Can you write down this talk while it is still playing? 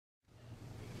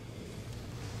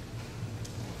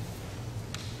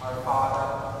Our Father,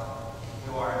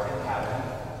 who art in heaven.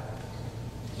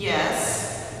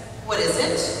 Yes. What is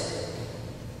it?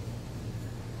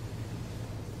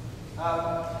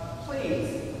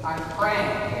 Please, I'm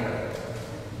praying here.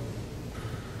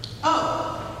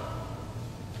 Oh.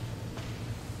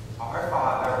 Our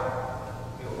Father,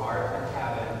 who art in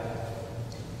heaven.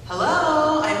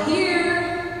 Hello, I'm here.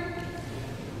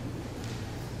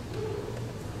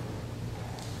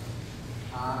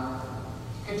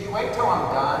 Could you wait till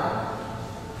I'm done?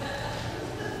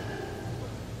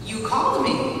 You called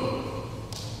me.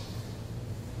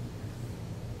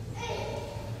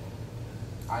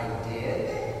 I did?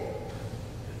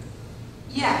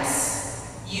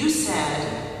 Yes, you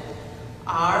said,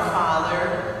 Our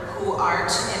Father, who art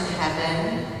in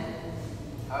heaven.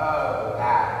 Oh,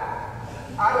 that.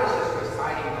 I was just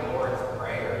reciting the Lord's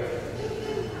Prayer.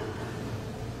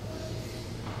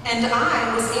 And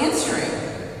I was answering.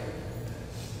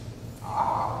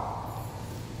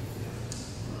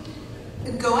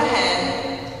 Go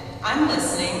ahead. I'm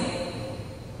listening.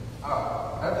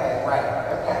 Oh, okay, right,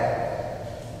 okay.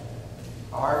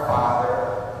 Our Father,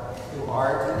 who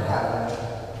art in heaven,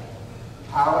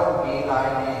 hallowed be thy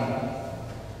name.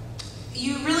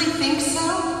 You really think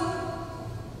so?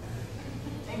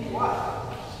 Think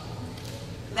what?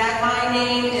 That my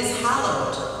name is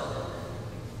hallowed.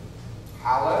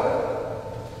 Hallowed?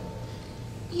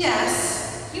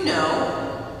 Yes, you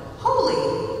know,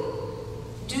 holy.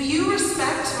 Do you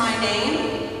respect my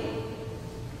name?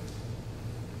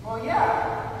 Well,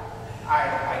 yeah.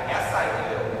 I guess I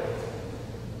do.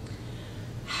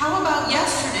 How about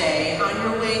yesterday on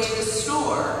your way to the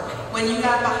store when you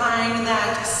got behind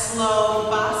that slow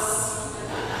bus?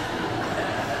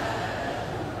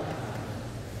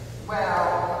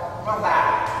 Well,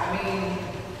 that. I mean,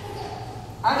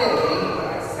 I didn't mean what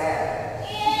I said.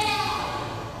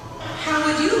 How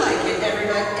would you like it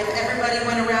if everybody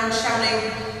went around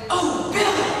shouting, "Oh,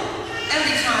 Bill!"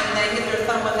 every time they hit their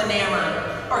thumb with an hammer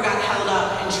or got held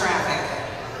up in traffic?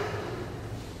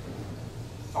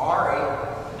 Sorry.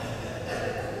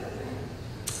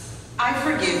 I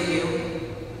forgive you.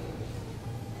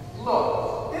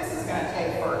 Look, this is going to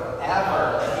take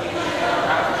forever for you to get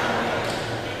around to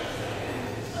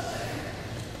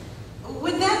me.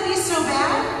 Would that be so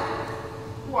bad?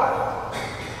 What?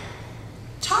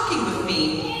 Talking with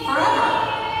me forever.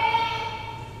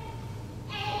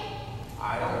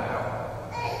 I don't know.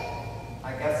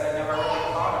 I guess I never really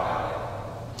thought about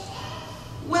it.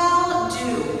 Well,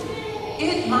 do.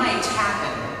 It might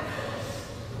happen.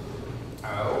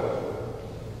 Oh?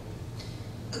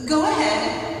 Go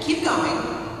ahead. Keep going.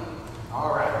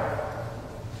 All right.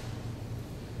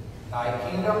 Thy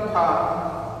kingdom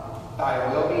come,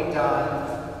 thy will be done,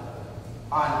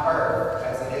 on earth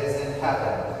as it is in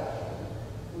heaven.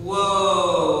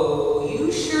 Whoa.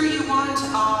 You sure you want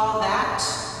all that?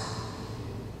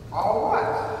 All what?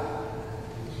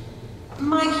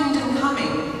 My kingdom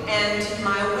coming and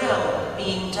my will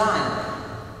being done.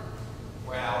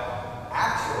 Well,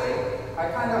 actually, I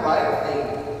kind of like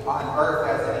the on earth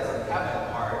as it is in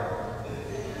heaven part.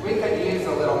 We could use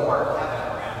a little more heaven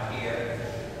around here.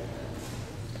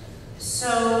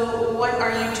 So, what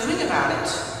are you doing about it?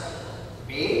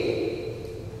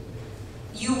 Me?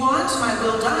 You want my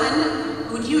will done.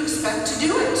 Who do you expect to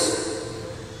do it?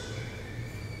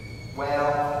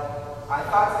 Well, I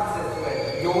thought since it's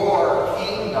with your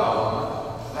kingdom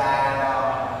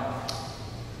that,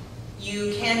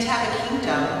 You can't have a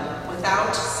kingdom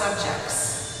without subjects.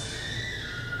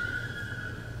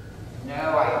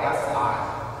 no, I guess not.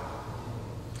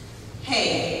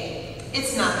 Hey,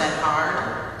 it's not that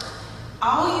hard.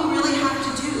 All you really have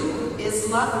to do is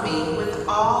love me with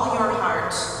all your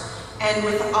heart, and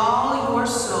with all your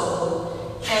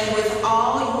soul, and with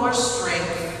all your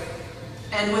strength,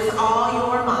 and with all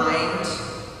your mind,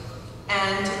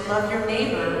 and love your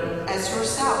neighbor as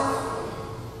yourself.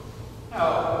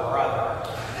 Oh, brother.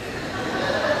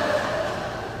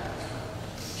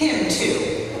 Him too.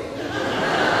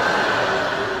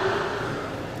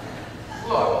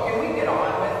 Look, can we get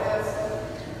on with this?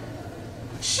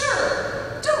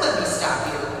 Sure, don't let me stop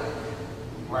you.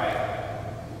 Right.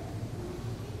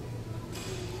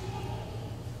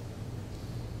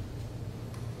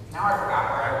 Now I forgot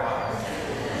where I was.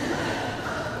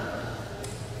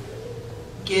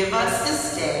 Give us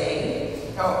this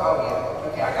day. Oh, yeah.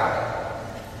 Okay, I got it.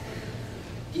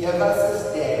 Give us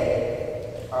this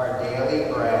day our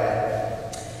daily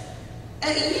bread.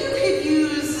 You could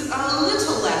use a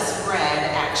little less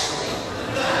bread, actually.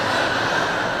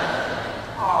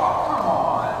 Oh, come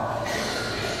on.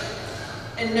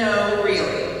 And no,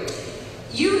 really.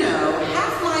 You know,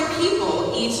 half my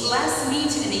people eat less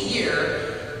meat in a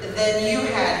year than you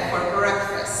had for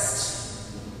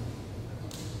breakfast.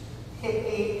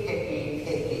 Picky, picky,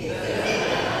 picky.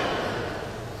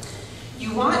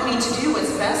 You want me to do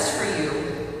what's best for you,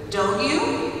 don't you?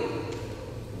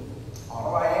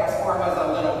 All I asked for was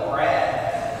a little bread.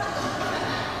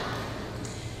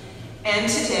 And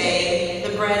today,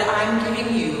 the bread I'm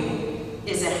giving you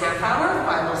is a half-hour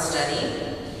Bible study,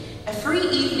 a free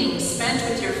evening spent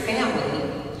with your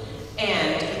family,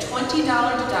 and a $20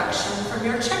 deduction from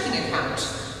your checking account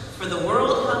for the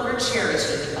World Hunger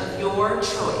charity of your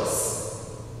choice.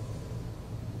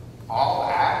 All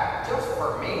that just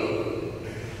for me?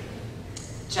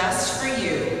 Just for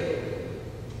you.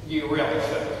 You really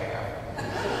shouldn't have.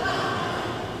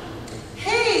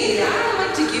 Hey, I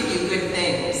like to give you good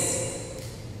things.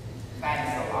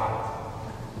 Thanks a lot.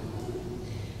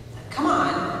 Come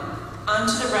on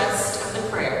to the rest of the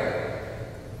prayer.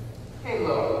 Hey,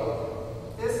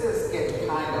 look, this is getting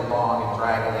kind of long and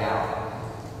dragging out.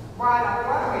 Why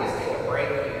don't we just take a break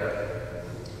here?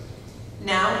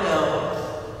 Now,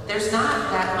 Bill, there's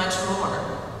not that much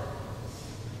more.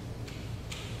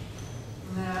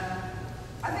 Nah,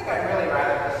 I think I'd really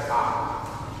rather just stop.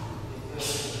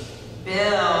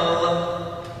 Bill.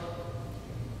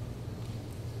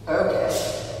 Okay.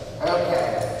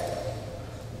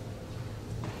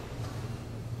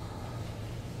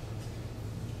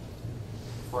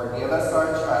 Forgive us our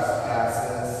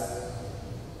trespasses,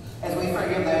 as we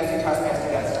forgive those who trespass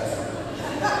against us.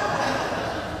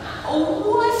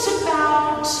 What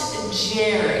about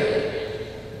Jerry?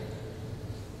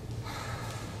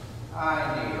 I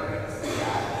knew you were going to say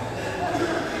that.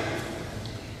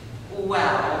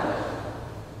 Well,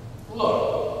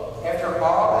 Look, after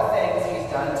all the things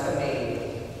he's done to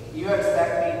me, you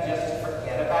expect me just to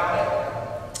forget about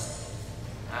it?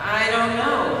 I don't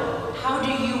know. How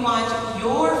do you want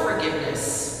your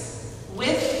forgiveness?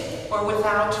 With or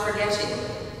without forgetting?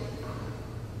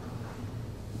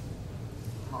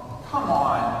 Oh, come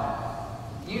on.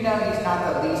 You know he's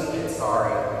not the least bit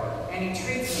sorry, and he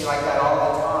treats me like that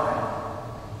all the time.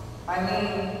 I mean,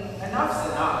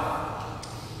 enough's enough.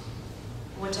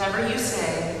 Whatever you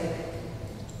say.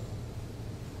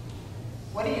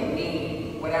 What do you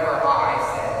mean, whatever I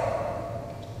say?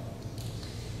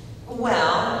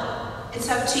 Well, it's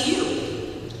up to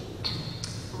you.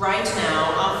 Right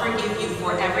now, I'll forgive you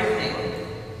for everything,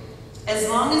 as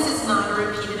long as it's not a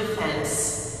repeated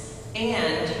offense,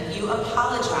 and you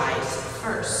apologize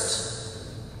first.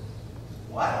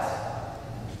 What?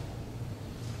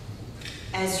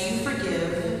 As you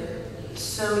forgive,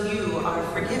 so you are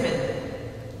forgiven.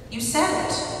 You said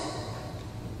it.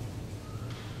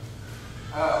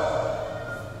 Oh.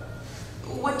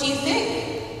 What do you think?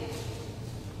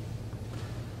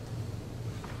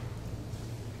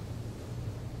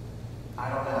 I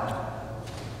don't know.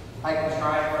 I can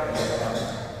try to forgive him.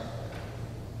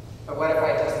 But what if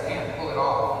I just can't pull it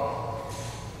off?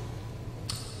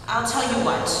 I'll tell you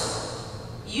what.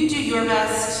 You do your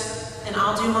best, and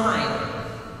I'll do mine.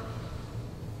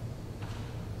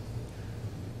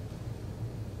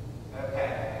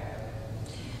 Okay.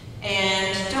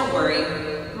 And don't worry,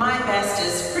 my best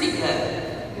is pretty good.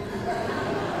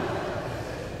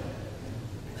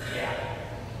 Yeah.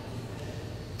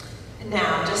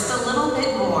 Now, just a little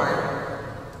bit more.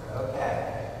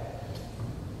 Okay.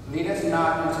 Lead us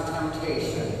not into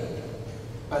temptation,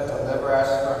 but deliver us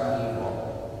from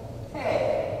evil.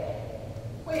 Hey,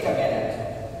 wait a minute.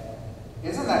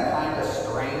 Isn't that kind of a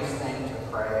strange thing to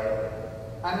pray?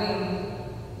 I mean,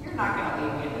 you're not going to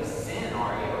lead me into sin,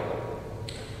 are you?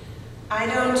 I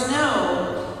don't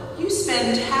know. You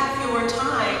spend half your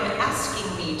time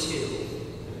asking me to.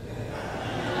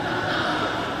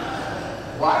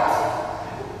 What?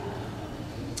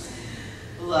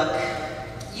 Look,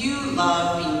 you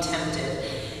love being tempted.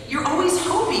 You're always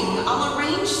hoping I'll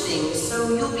arrange things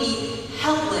so you'll be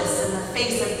helpless in the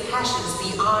face of passions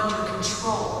beyond your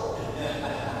control.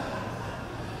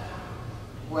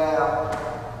 Well,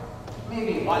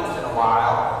 maybe once in a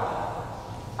while.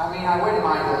 I mean, I wouldn't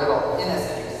mind a little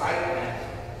innocent excitement,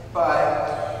 but...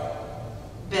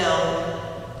 Bill,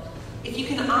 if you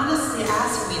can honestly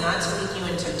ask me not to lead you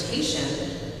in temptation,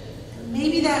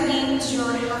 maybe that means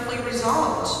you're halfway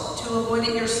resolved to avoid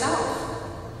it yourself.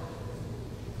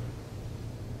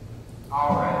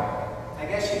 All right. I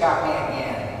guess you got me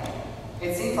again.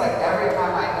 It seems like every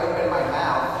time I open my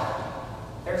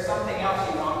mouth, there's something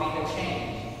else you want me to change.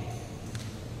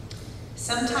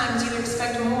 Sometimes you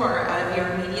expect more out of your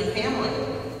immediate family.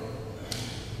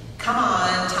 Come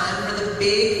on, time for the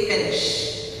big finish.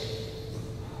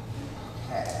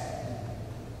 Okay.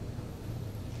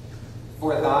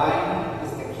 For thine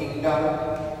is the kingdom,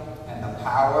 and the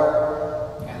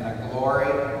power, and glory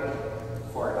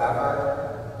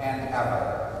forever and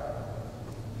ever.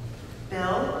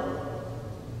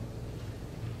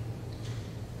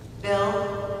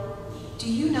 Bill,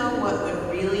 do you know what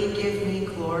would really give me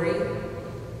glory?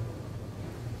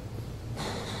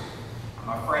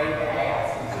 I'm afraid to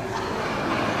ask.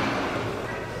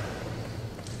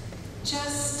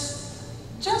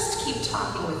 Just keep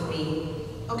talking with me,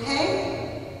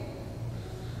 okay?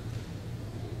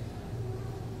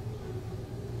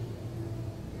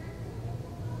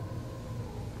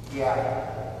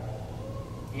 Yeah,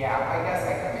 I guess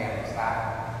I can manage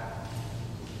that.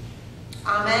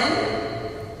 Amen?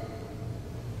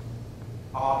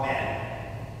 Amen.